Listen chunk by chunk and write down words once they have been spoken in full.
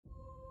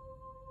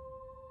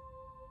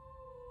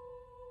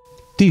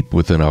Deep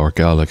within our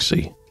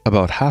galaxy,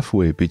 about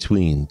halfway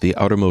between the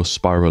outermost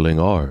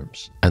spiraling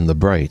arms and the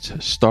bright,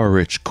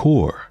 star-rich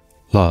core,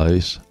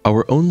 lies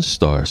our own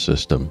star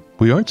system.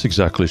 We aren't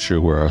exactly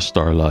sure where our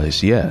star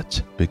lies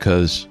yet,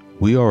 because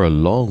we are a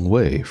long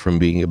way from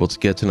being able to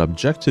get an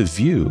objective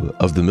view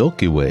of the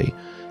Milky Way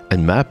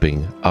and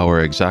mapping our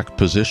exact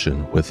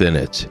position within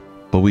it.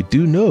 But we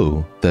do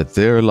know that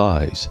there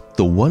lies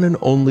the one and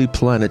only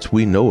planet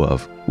we know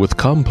of with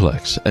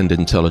complex and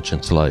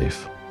intelligent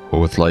life, or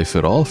with life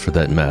at all for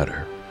that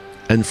matter.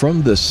 And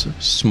from this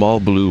small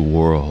blue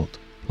world,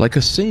 like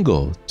a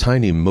single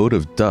tiny mote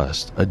of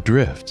dust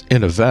adrift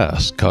in a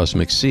vast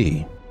cosmic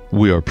sea,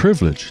 we are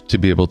privileged to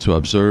be able to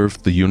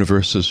observe the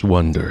universe's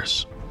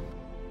wonders.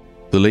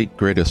 The late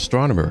great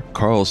astronomer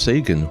Carl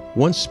Sagan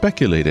once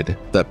speculated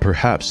that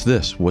perhaps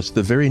this was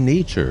the very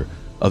nature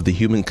of the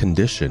human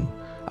condition,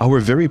 our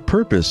very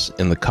purpose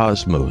in the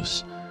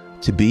cosmos,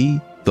 to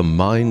be the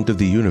mind of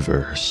the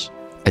universe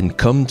and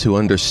come to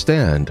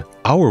understand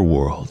our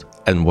world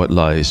and what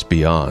lies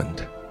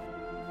beyond.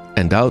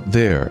 And out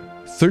there,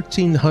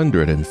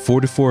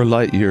 1,344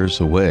 light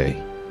years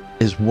away,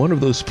 is one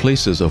of those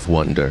places of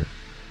wonder,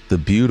 the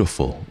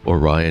beautiful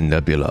Orion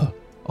Nebula,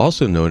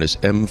 also known as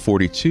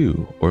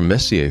M42 or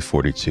Messier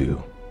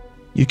 42.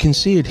 You can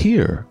see it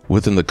here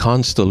within the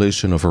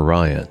constellation of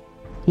Orion.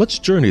 Let's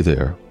journey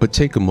there, but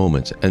take a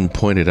moment and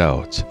point it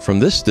out. From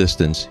this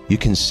distance, you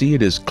can see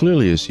it as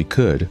clearly as you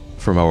could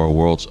from our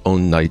world's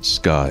own night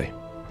sky.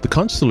 The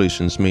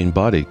constellation's main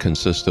body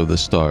consists of the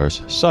stars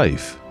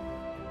Saiph,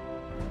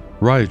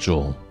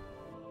 Rigel,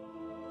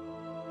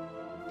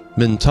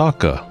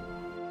 Mintaka,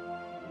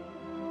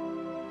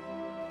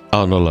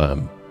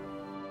 Alnilam,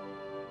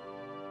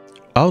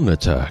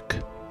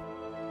 Alnitak,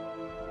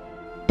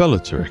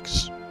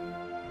 Bellatrix,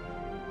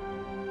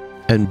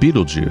 and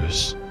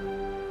Betelgeuse.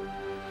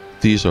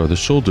 These are the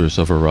shoulders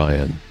of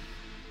Orion,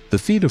 the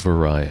feet of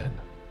Orion,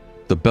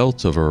 the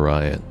belt of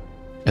Orion,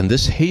 and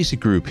this hazy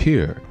group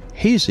here,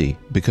 hazy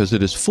because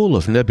it is full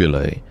of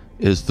nebulae,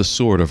 is the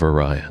sword of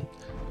Orion,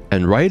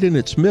 and right in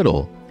its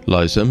middle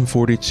lies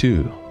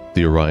M42,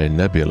 the Orion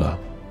Nebula.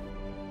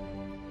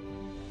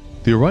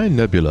 The Orion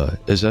Nebula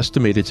is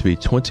estimated to be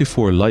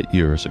 24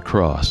 light-years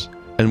across,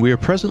 and we are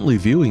presently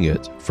viewing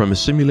it from a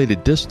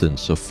simulated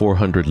distance of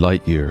 400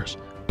 light-years,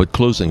 but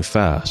closing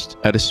fast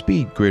at a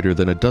speed greater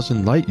than a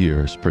dozen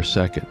light-years per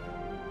second.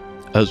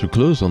 As we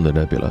close on the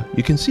nebula,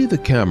 you can see the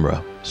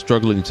camera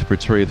struggling to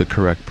portray the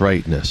correct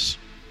brightness.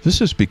 This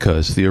is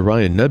because the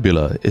Orion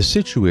Nebula is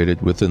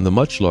situated within the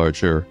much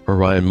larger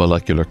Orion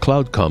Molecular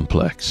Cloud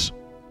Complex,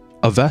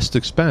 a vast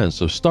expanse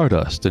of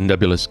stardust and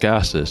nebulous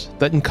gases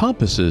that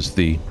encompasses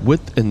the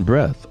width and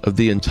breadth of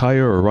the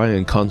entire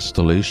Orion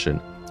constellation,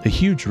 a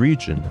huge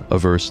region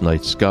of Earth's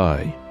night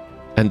sky.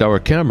 And our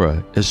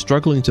camera is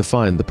struggling to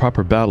find the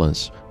proper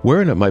balance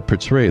wherein it might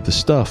portray the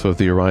stuff of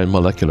the Orion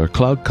Molecular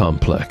Cloud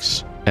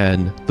Complex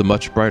and the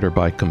much brighter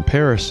by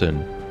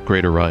comparison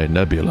Great Orion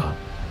Nebula.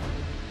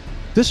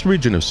 This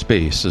region of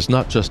space is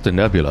not just a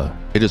nebula,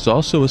 it is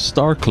also a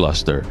star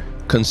cluster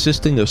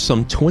consisting of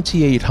some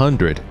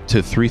 2,800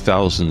 to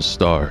 3,000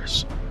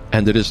 stars.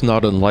 And it is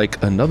not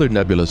unlike another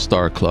nebula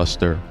star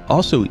cluster,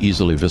 also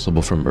easily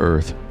visible from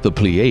Earth, the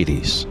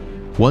Pleiades.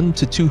 1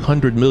 to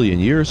 200 million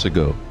years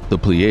ago, the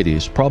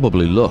Pleiades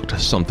probably looked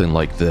something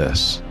like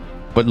this.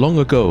 But long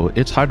ago,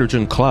 its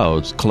hydrogen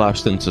clouds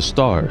collapsed into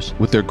stars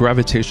with their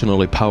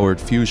gravitationally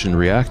powered fusion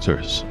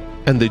reactors,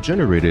 and they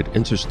generated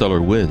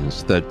interstellar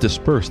winds that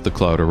dispersed the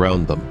cloud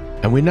around them.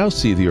 And we now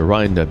see the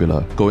Orion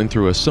Nebula going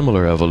through a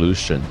similar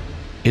evolution.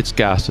 Its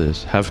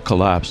gases have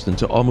collapsed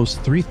into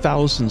almost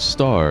 3,000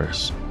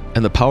 stars,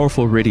 and the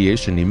powerful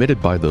radiation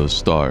emitted by those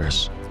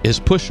stars is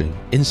pushing,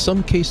 in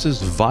some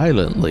cases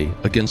violently,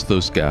 against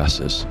those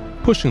gases,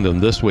 pushing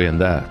them this way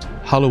and that,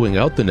 hollowing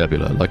out the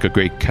nebula like a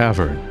great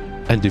cavern.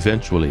 And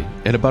eventually,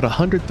 in about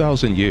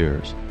 100,000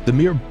 years, the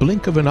mere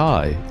blink of an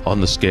eye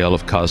on the scale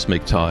of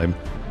cosmic time,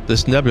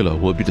 this nebula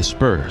will be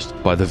dispersed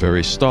by the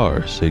very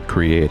stars it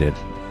created.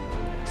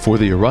 For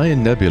the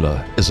Orion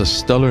Nebula is a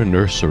stellar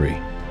nursery,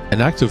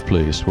 an active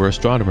place where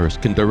astronomers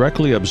can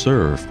directly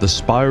observe the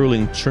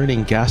spiraling,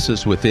 churning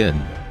gases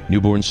within,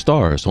 newborn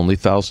stars only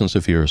thousands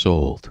of years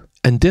old,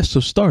 and disks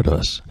of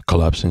stardust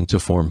collapsing to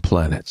form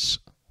planets.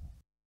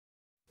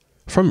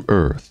 From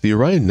Earth, the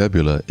Orion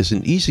Nebula is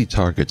an easy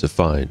target to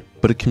find,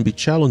 but it can be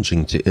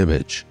challenging to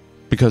image,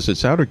 because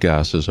its outer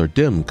gases are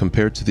dim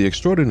compared to the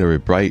extraordinary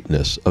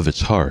brightness of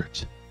its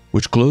heart,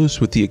 which glows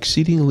with the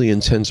exceedingly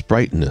intense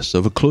brightness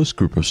of a close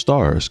group of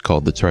stars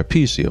called the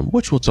trapezium,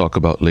 which we'll talk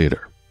about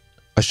later.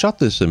 I shot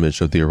this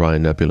image of the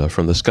Orion Nebula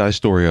from the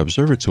Skystory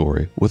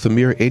Observatory with a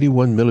mere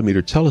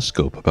 81mm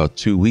telescope about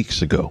 2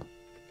 weeks ago,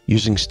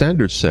 using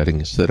standard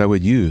settings that I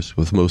would use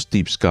with most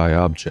deep sky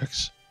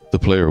objects. The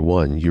Player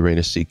 1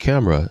 Uranus C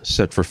camera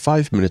set for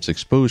 5 minutes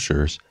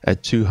exposures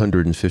at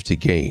 250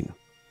 gain.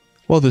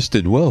 While this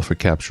did well for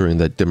capturing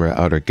that dimmer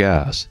outer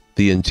gas,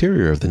 the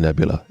interior of the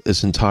nebula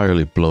is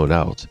entirely blown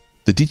out,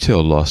 the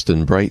detail lost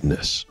in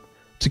brightness.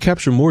 To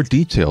capture more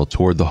detail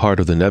toward the heart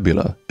of the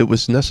nebula, it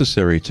was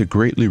necessary to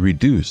greatly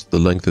reduce the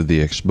length of the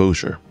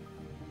exposure.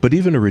 But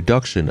even a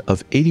reduction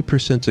of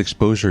 80%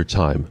 exposure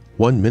time,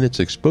 1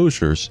 minute's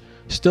exposures,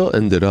 still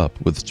ended up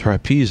with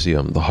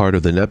trapezium, the heart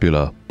of the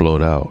nebula,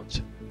 blown out.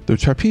 The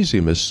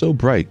trapezium is so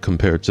bright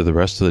compared to the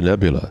rest of the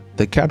nebula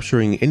that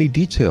capturing any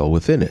detail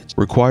within it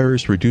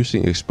requires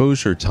reducing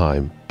exposure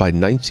time by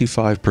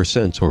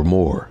 95% or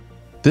more.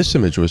 This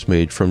image was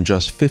made from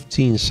just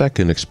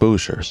 15-second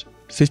exposures,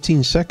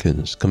 15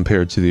 seconds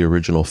compared to the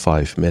original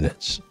 5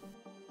 minutes.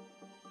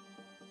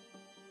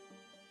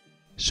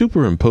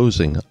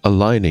 Superimposing,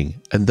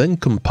 aligning, and then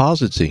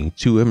compositing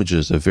two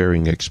images of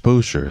varying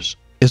exposures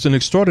is an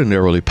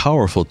extraordinarily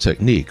powerful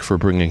technique for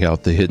bringing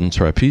out the hidden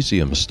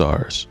trapezium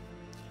stars,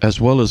 as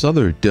well as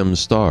other dim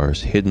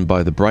stars hidden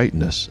by the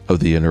brightness of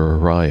the inner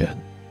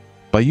Orion.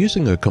 By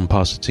using a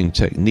compositing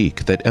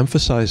technique that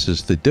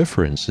emphasizes the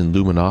difference in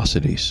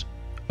luminosities,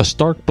 a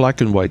stark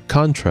black and white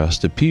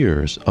contrast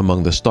appears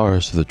among the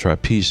stars of the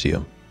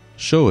trapezium,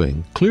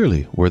 showing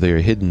clearly where they are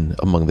hidden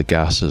among the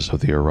gases of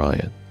the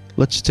Orion.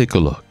 Let's take a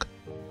look.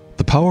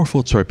 The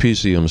powerful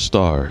trapezium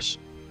stars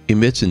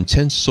emit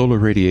intense solar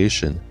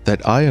radiation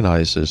that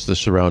ionizes the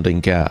surrounding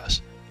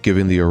gas,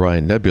 giving the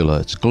Orion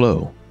Nebula its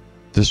glow.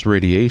 This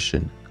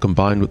radiation,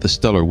 combined with the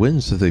stellar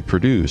winds that they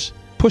produce,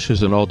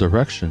 pushes in all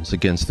directions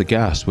against the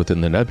gas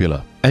within the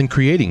nebula, and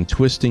creating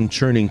twisting,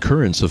 churning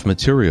currents of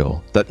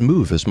material that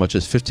move as much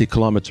as 50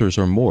 kilometers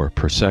or more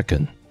per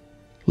second.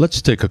 Let's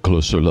take a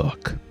closer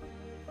look.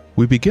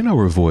 We begin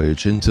our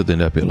voyage into the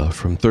nebula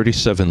from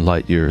 37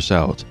 light-years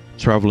out,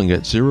 traveling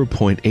at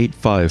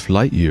 0.85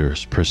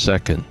 light-years per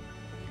second.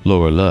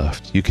 Lower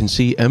left, you can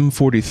see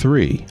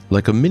M43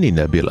 like a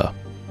mini-nebula.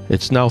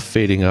 It's now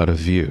fading out of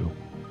view,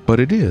 but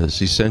it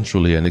is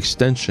essentially an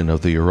extension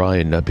of the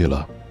Orion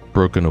Nebula,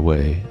 broken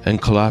away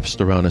and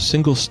collapsed around a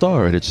single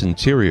star at its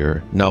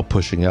interior, now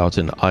pushing out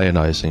and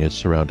ionizing its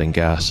surrounding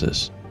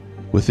gases.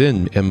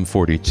 Within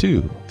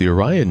M42, the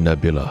Orion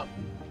Nebula,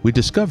 we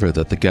discover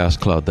that the gas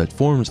cloud that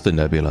forms the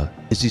nebula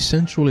is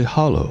essentially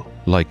hollow,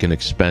 like an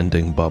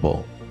expanding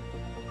bubble.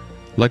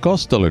 Like all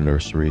stellar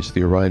nurseries,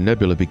 the Orion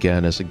Nebula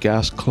began as a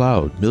gas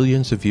cloud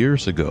millions of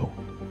years ago.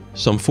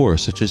 Some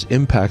force, such as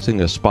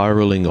impacting a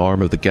spiraling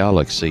arm of the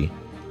galaxy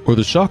or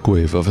the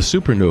shockwave of a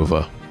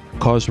supernova,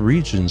 caused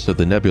regions of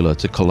the nebula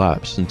to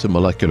collapse into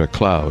molecular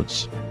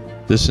clouds.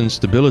 This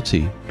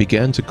instability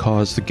began to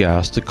cause the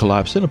gas to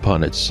collapse in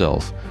upon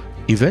itself,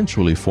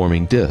 eventually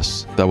forming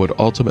disks that would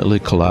ultimately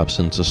collapse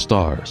into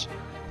stars.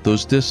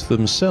 Those disks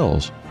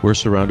themselves were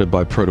surrounded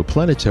by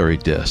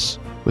protoplanetary disks,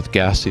 with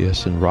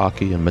gaseous and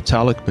rocky and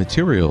metallic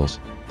materials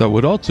that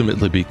would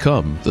ultimately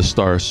become the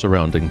stars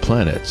surrounding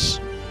planets.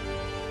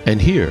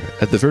 And here,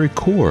 at the very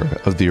core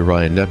of the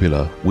Orion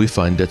Nebula, we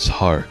find its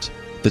heart,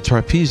 the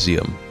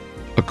trapezium,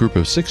 a group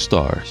of 6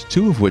 stars,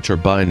 2 of which are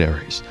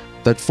binaries,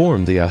 that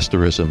form the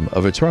asterism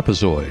of a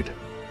trapezoid.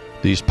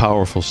 These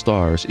powerful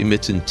stars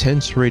emit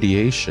intense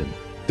radiation.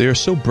 They are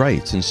so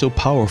bright and so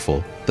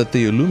powerful that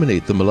they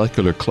illuminate the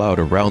molecular cloud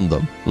around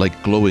them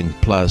like glowing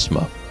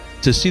plasma.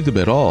 To see them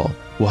at all,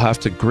 we'll have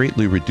to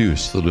greatly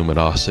reduce the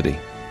luminosity.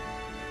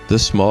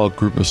 This small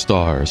group of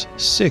stars,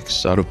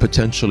 6 out of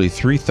potentially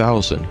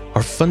 3,000,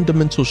 are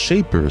fundamental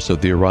shapers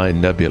of the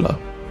Orion Nebula.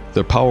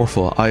 Their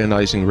powerful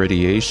ionizing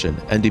radiation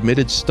and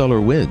emitted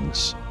stellar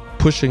winds,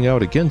 pushing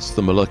out against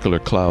the molecular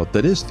cloud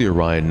that is the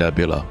Orion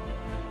Nebula,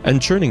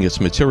 and churning its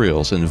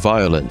materials in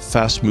violent,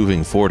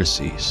 fast-moving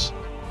vortices.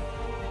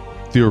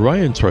 The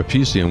Orion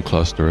trapezium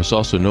cluster is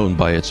also known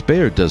by its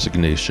Bayer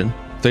designation,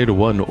 Theta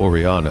 1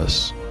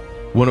 Orionis.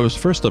 When it was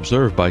first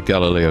observed by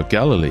Galileo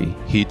Galilei,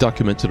 he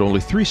documented only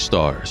 3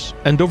 stars,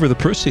 and over the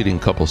preceding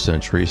couple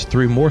centuries,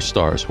 3 more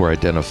stars were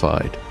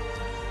identified.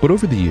 But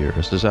over the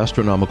years, as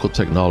astronomical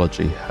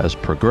technology has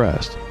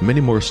progressed, many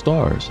more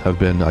stars have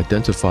been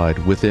identified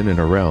within and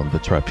around the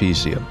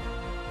trapezium.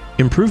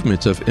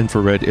 Improvements of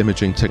infrared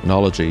imaging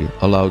technology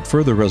allowed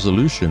further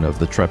resolution of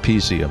the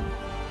trapezium,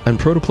 and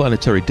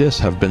protoplanetary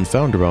disks have been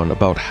found around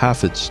about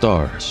half its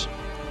stars.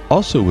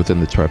 Also within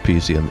the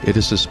trapezium, it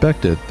is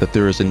suspected that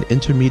there is an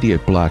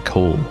intermediate black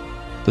hole.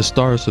 The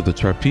stars of the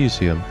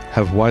trapezium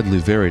have widely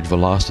varied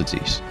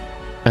velocities,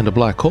 and a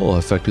black hole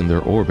affecting their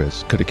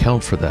orbits could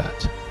account for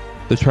that.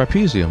 The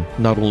trapezium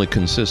not only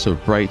consists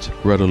of bright,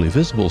 readily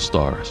visible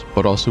stars,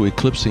 but also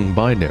eclipsing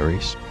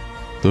binaries.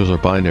 Those are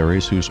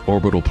binaries whose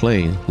orbital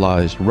plane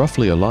lies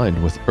roughly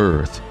aligned with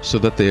Earth, so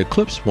that they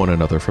eclipse one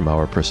another from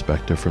our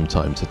perspective from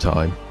time to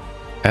time.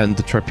 And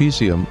the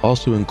trapezium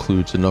also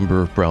includes a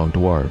number of brown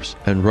dwarfs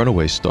and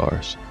runaway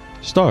stars,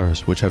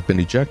 stars which have been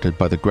ejected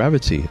by the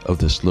gravity of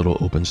this little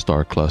open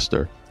star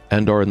cluster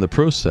and are in the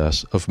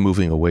process of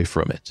moving away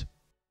from it.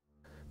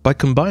 By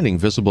combining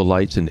visible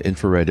light and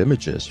infrared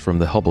images from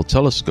the Hubble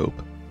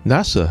telescope,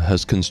 NASA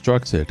has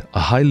constructed a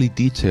highly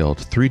detailed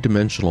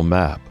 3-dimensional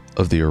map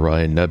of the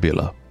Orion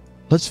Nebula.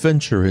 Let's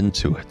venture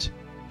into it.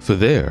 For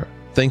there,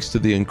 thanks to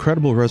the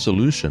incredible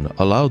resolution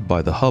allowed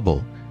by the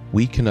Hubble,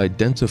 we can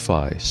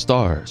identify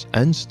stars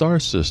and star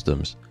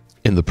systems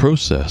in the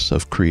process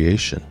of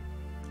creation.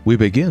 We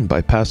begin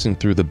by passing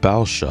through the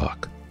bow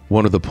shock,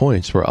 one of the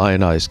points where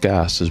ionized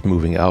gas is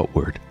moving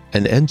outward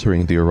and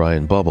entering the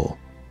Orion bubble,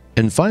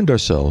 and find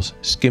ourselves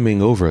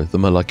skimming over the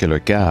molecular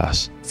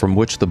gas from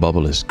which the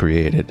bubble is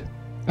created.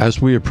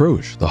 As we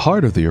approach the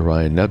heart of the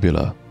Orion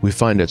Nebula, we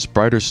find its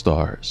brighter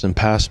stars and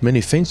pass many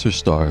fainter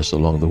stars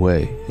along the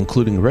way,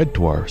 including red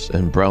dwarfs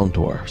and brown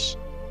dwarfs.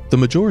 The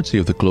majority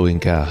of the glowing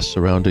gas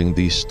surrounding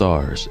these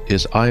stars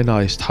is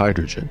ionized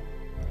hydrogen,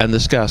 and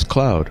this gas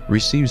cloud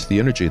receives the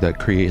energy that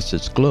creates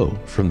its glow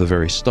from the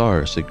very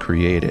stars it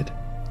created.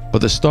 But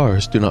the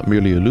stars do not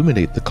merely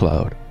illuminate the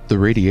cloud. The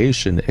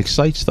radiation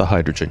excites the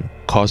hydrogen,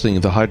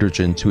 causing the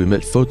hydrogen to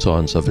emit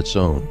photons of its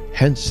own.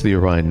 Hence, the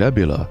Orion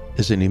Nebula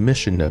is an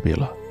emission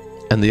nebula.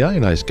 And the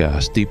ionized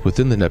gas deep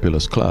within the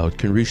nebula's cloud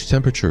can reach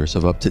temperatures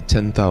of up to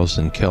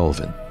 10,000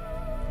 Kelvin.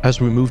 As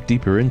we move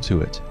deeper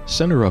into it,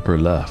 center upper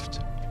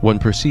left, one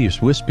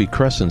perceives wispy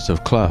crescents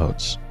of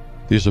clouds.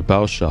 These are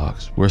bow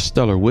shocks, where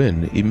stellar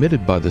wind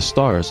emitted by the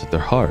stars at their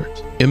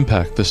heart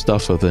impact the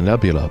stuff of the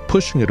nebula,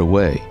 pushing it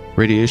away.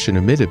 Radiation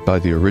emitted by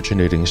the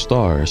originating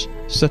stars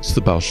sets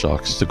the bow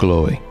shocks to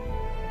glowing.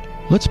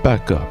 Let's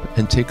back up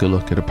and take a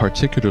look at a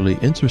particularly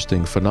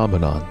interesting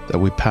phenomenon that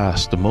we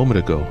passed a moment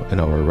ago in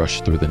our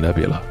rush through the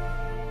nebula.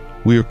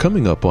 We are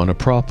coming up on a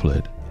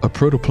proplet, a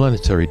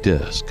protoplanetary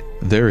disk.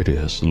 There it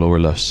is, lower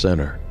left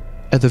center.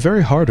 At the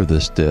very heart of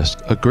this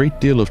disk, a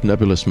great deal of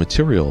nebulous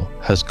material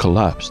has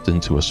collapsed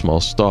into a small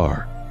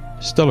star.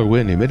 Stellar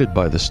wind emitted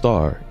by the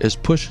star is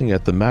pushing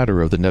at the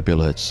matter of the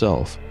nebula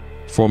itself,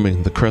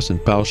 forming the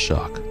crescent bow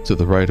shock to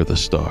the right of the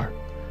star.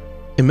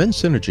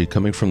 Immense energy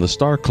coming from the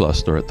star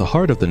cluster at the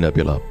heart of the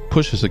nebula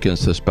pushes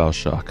against this bow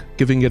shock,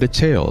 giving it a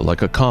tail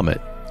like a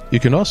comet. You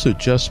can also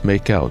just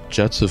make out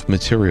jets of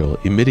material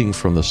emitting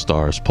from the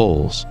star's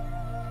poles.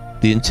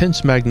 The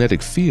intense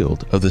magnetic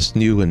field of this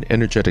new and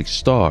energetic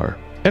star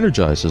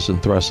energizes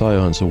and thrusts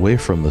ions away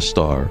from the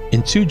star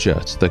in two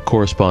jets that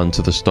correspond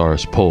to the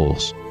star's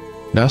poles.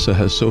 NASA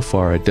has so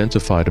far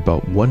identified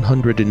about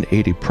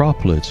 180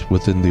 proplets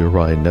within the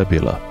Orion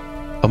Nebula.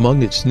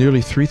 Among its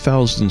nearly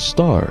 3,000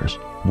 stars,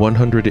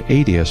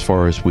 180, as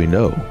far as we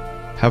know,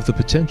 have the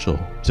potential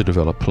to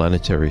develop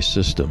planetary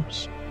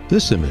systems.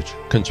 This image,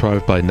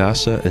 contrived by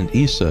NASA and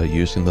ESA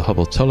using the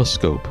Hubble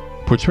telescope,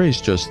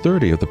 portrays just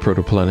 30 of the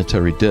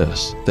protoplanetary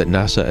disks that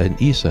NASA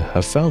and ESA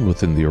have found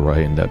within the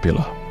Orion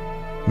Nebula.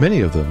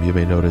 Many of them, you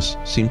may notice,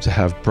 seem to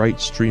have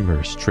bright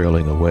streamers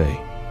trailing away.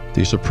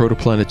 These are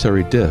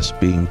protoplanetary disks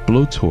being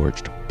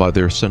blowtorched by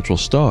their central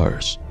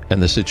stars,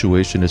 and the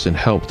situation isn't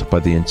helped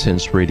by the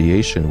intense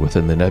radiation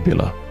within the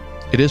nebula.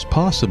 It is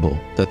possible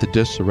that the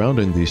disks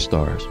surrounding these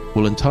stars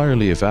will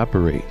entirely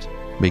evaporate,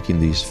 making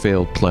these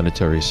failed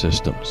planetary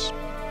systems.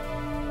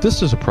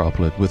 This is a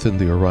proplet within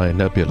the Orion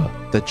Nebula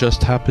that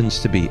just happens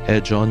to be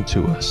edge-on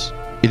to us.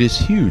 It is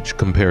huge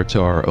compared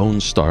to our own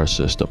star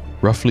system,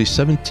 roughly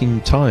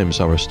 17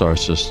 times our star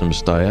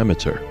system's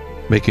diameter,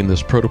 making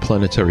this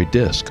protoplanetary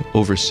disk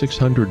over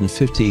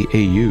 650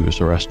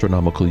 AUs or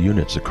astronomical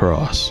units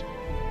across.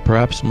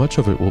 Perhaps much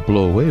of it will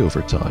blow away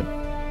over time.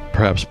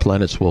 Perhaps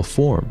planets will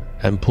form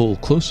and pull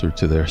closer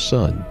to their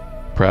sun.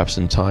 Perhaps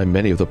in time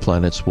many of the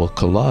planets will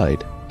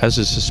collide, as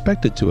is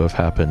suspected to have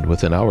happened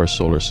within our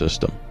solar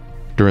system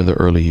during the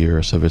early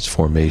years of its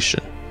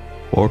formation.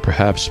 Or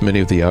perhaps many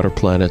of the outer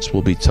planets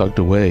will be tugged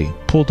away,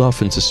 pulled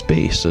off into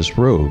space as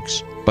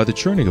rogues by the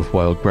churning of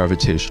wild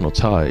gravitational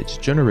tides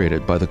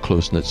generated by the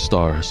close-knit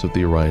stars of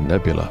the Orion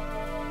Nebula.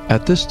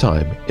 At this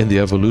time, in the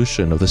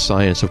evolution of the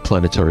science of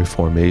planetary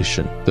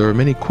formation, there are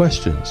many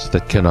questions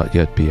that cannot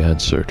yet be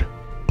answered.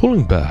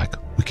 Pulling back,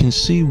 we can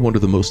see one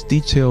of the most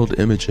detailed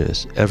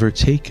images ever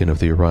taken of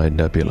the Orion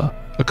Nebula,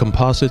 a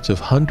composite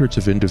of hundreds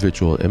of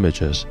individual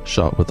images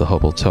shot with the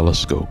Hubble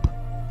telescope.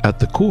 At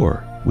the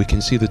core, we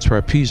can see the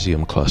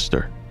trapezium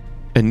cluster.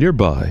 And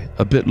nearby,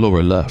 a bit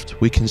lower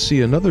left, we can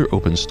see another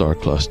open star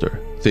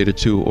cluster, Theta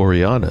II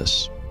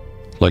Orionis.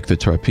 Like the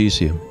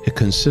trapezium, it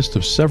consists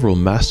of several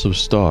massive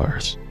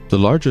stars. The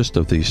largest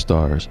of these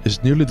stars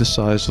is nearly the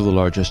size of the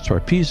largest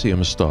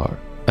trapezium star,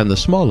 and the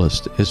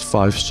smallest is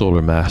 5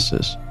 solar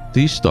masses.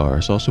 These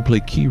stars also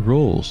play key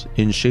roles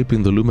in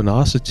shaping the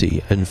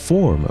luminosity and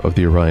form of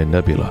the Orion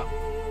Nebula.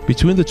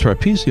 Between the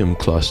trapezium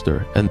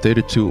cluster and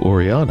Theta II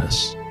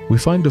Orionis, we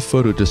find a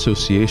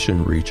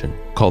photodissociation region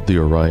called the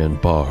Orion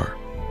bar.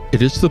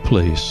 It is the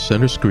place,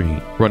 center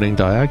screen, running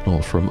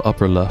diagonal from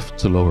upper left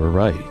to lower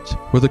right,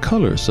 where the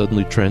color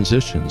suddenly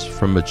transitions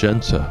from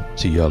magenta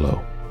to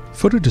yellow.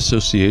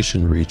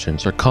 Photodissociation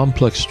regions are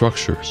complex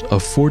structures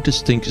of 4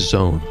 distinct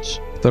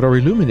zones that are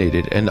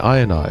illuminated and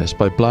ionized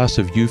by blasts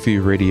of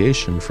UV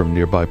radiation from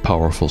nearby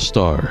powerful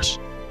stars.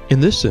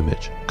 In this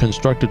image,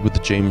 constructed with the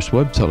James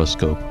Webb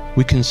Telescope,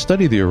 we can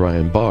study the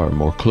Orion bar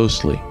more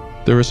closely.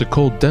 There is a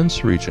cold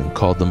dense region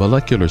called the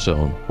molecular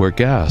zone, where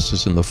gas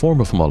is in the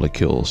form of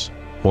molecules,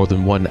 more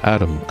than one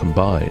atom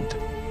combined.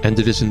 And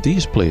it is in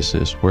these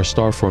places where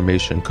star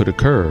formation could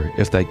occur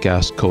if that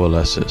gas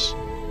coalesces.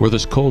 Where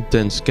this cold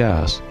dense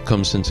gas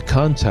comes into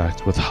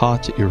contact with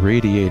hot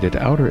irradiated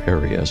outer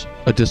areas,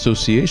 a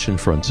dissociation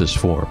front is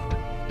formed.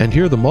 And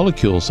here the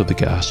molecules of the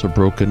gas are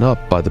broken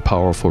up by the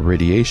powerful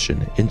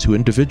radiation into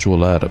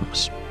individual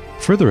atoms.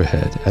 Further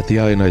ahead, at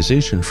the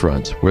ionization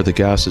front, where the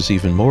gas is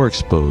even more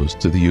exposed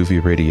to the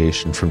UV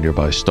radiation from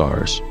nearby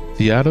stars,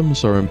 the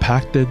atoms are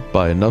impacted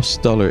by enough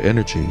stellar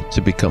energy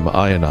to become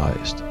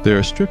ionized. They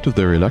are stripped of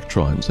their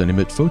electrons and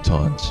emit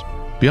photons.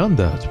 Beyond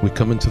that, we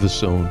come into the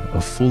zone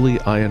of fully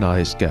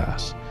ionized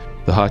gas.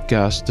 The hot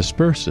gas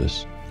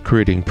disperses,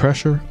 creating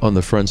pressure on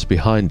the fronts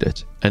behind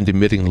it and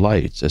emitting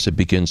light as it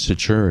begins to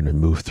churn and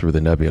move through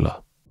the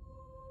nebula.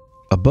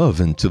 Above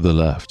and to the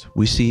left,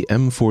 we see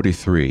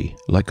M43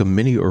 like a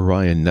mini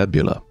Orion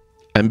Nebula.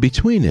 And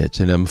between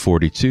it and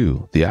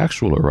M42, the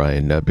actual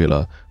Orion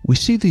Nebula, we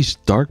see these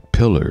dark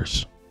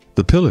pillars.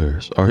 The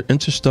pillars are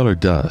interstellar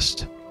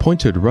dust,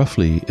 pointed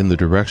roughly in the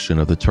direction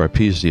of the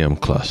trapezium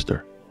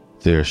cluster.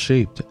 They are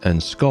shaped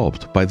and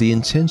sculpted by the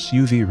intense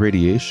UV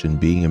radiation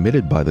being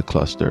emitted by the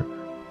cluster.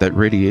 That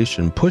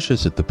radiation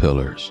pushes at the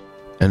pillars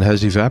and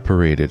has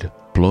evaporated,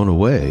 blown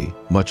away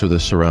much of the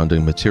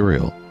surrounding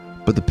material,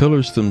 but the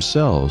pillars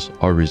themselves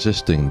are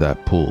resisting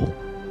that pull.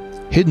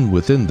 Hidden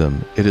within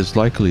them, it is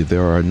likely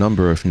there are a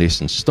number of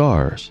nascent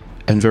stars,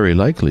 and very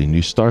likely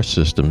new star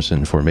systems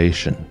in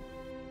formation.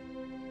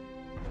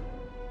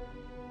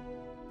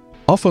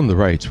 Off on the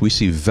right, we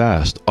see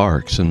vast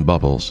arcs and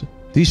bubbles.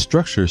 These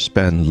structures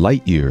span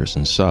light years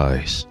in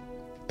size.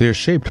 They are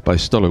shaped by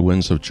stellar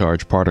winds of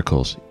charged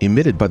particles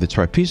emitted by the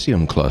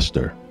trapezium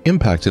cluster,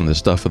 impacting the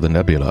stuff of the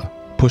nebula,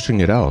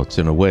 pushing it out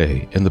in a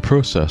way in the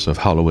process of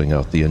hollowing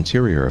out the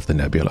interior of the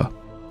nebula.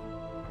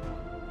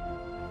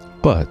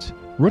 But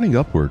running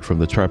upward from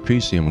the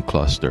trapezium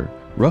cluster,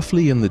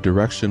 roughly in the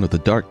direction of the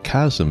dark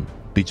chasm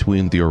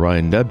between the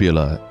Orion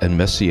Nebula and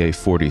Messier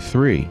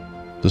 43,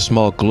 the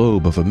small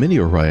globe of a mini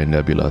Orion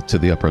Nebula to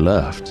the upper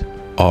left,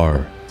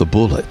 are the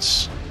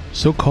bullets.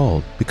 So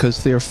called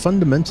because they are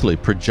fundamentally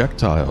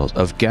projectiles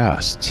of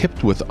gas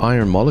tipped with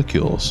iron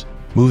molecules,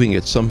 moving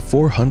at some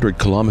 400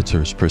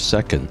 kilometers per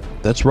second.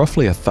 That's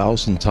roughly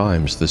 1,000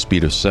 times the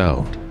speed of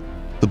sound.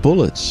 The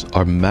bullets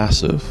are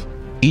massive.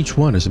 Each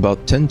one is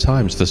about 10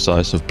 times the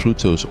size of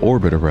Pluto's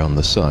orbit around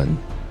the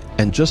Sun.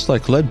 And just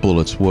like lead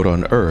bullets would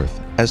on Earth,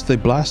 as they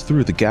blast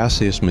through the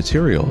gaseous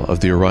material of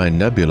the Orion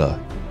Nebula,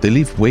 they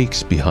leave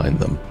wakes behind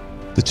them.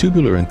 The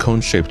tubular and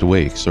cone-shaped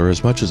wakes are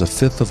as much as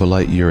 1/5 of a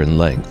light year in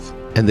length,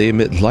 and they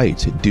emit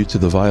light due to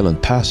the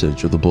violent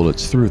passage of the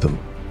bullets through them.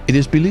 It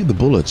is believed the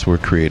bullets were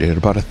created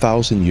about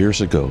 1,000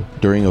 years ago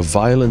during a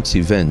violent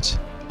event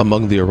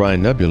among the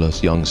Orion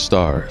Nebula's young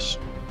stars.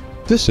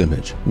 This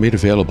image, made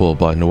available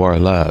by Noir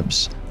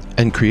Labs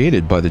and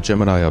created by the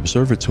Gemini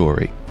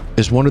Observatory,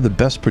 is one of the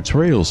best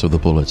portrayals of the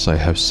bullets I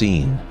have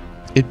seen.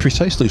 It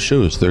precisely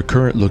shows their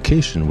current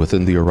location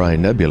within the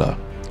Orion Nebula,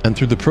 and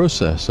through the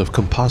process of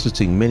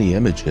compositing many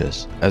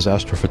images, as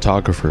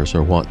astrophotographers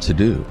are wont to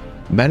do,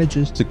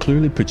 manages to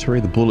clearly portray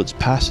the bullet's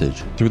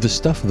passage through the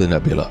stuff of the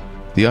nebula.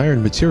 The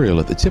iron material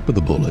at the tip of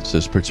the bullets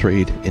is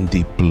portrayed in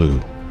deep blue.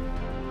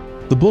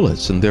 The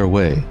bullets, in their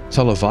way,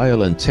 tell a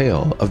violent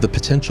tale of the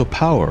potential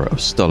power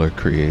of stellar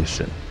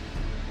creation.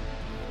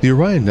 The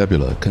Orion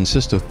Nebula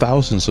consists of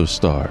thousands of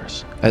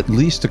stars, at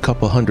least a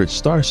couple hundred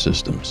star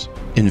systems,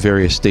 in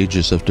various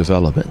stages of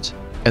development,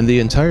 and the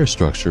entire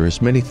structure is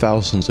many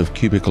thousands of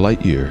cubic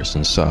light years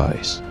in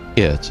size.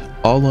 It,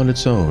 all on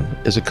its own,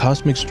 is a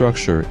cosmic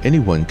structure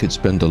anyone could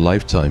spend a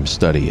lifetime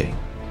studying,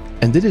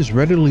 and it is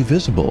readily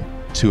visible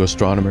to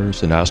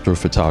astronomers and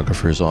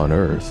astrophotographers on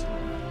Earth.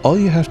 All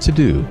you have to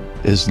do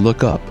is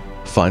look up,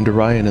 find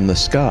Orion in the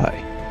sky,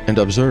 and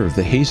observe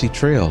the hazy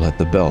trail at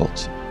the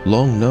belt,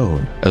 long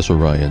known as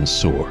Orion's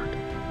sword.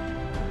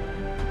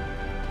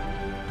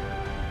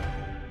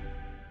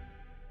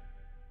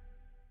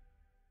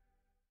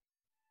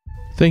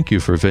 Thank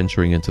you for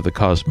venturing into the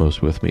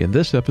cosmos with me in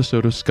this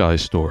episode of Sky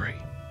Story.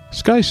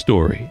 Sky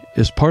Story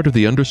is part of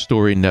the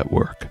UNDERSTORY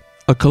network,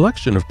 a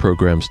collection of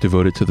programs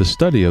devoted to the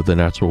study of the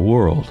natural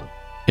world.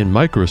 In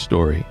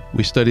Microstory,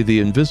 we study the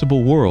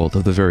invisible world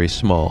of the very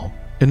small.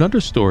 In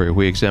UNDERSTORY,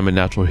 we examine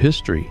natural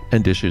history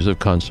and issues of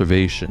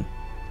conservation.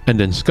 And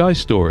in Sky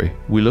Story,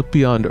 we look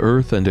beyond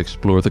Earth and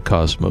explore the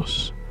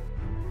cosmos.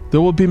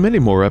 There will be many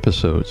more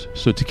episodes,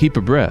 so to keep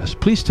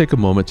abreast, please take a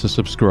moment to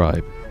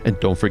subscribe, and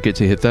don't forget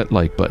to hit that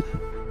like button.